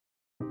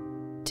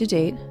To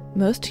date,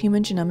 most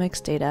human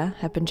genomics data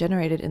have been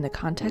generated in the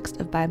context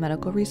of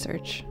biomedical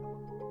research.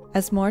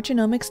 As more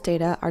genomics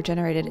data are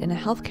generated in a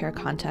healthcare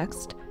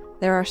context,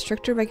 there are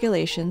stricter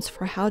regulations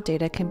for how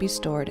data can be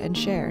stored and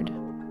shared.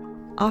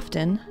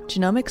 Often,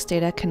 genomics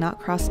data cannot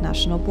cross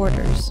national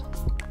borders.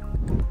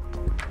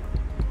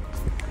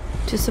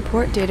 To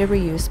support data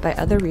reuse by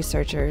other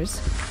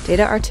researchers,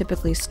 data are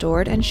typically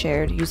stored and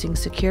shared using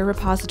secure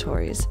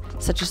repositories,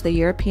 such as the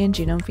European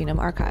Genome-phenome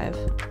Archive.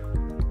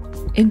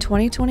 In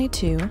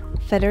 2022,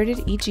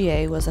 Federated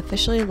EGA was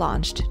officially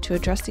launched to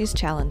address these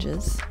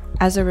challenges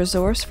as a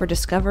resource for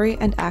discovery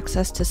and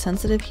access to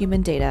sensitive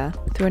human data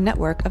through a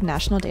network of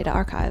national data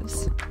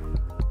archives.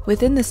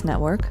 Within this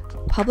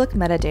network, public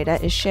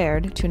metadata is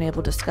shared to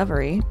enable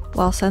discovery,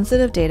 while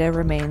sensitive data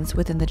remains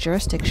within the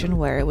jurisdiction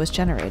where it was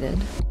generated.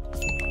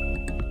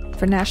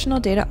 For national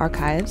data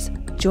archives,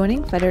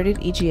 joining Federated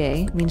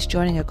EGA means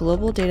joining a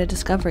global data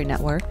discovery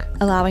network,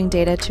 allowing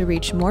data to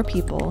reach more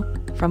people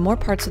from more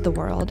parts of the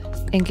world,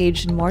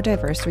 engaged in more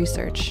diverse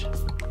research.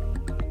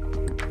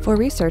 For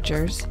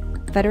researchers,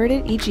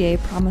 Federated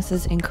EGA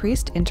promises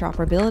increased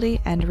interoperability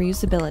and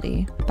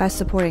reusability by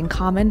supporting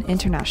common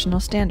international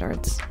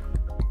standards.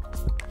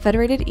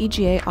 Federated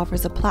EGA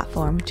offers a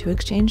platform to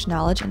exchange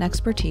knowledge and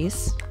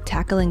expertise,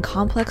 tackling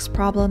complex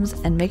problems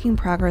and making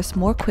progress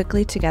more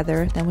quickly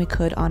together than we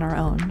could on our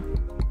own.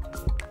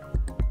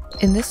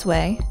 In this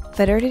way,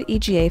 Federated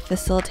EGA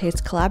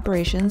facilitates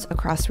collaborations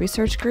across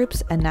research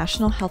groups and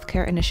national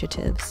healthcare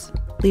initiatives,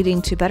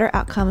 leading to better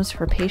outcomes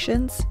for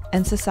patients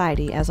and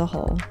society as a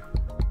whole.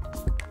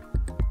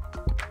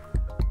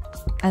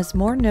 As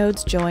more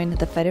nodes join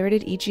the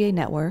Federated EGA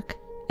network,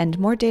 and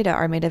more data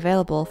are made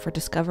available for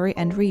discovery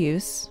and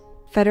reuse,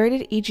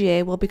 Federated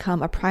EGA will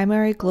become a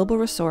primary global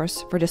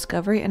resource for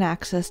discovery and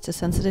access to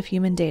sensitive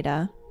human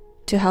data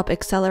to help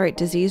accelerate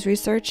disease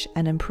research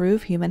and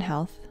improve human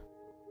health.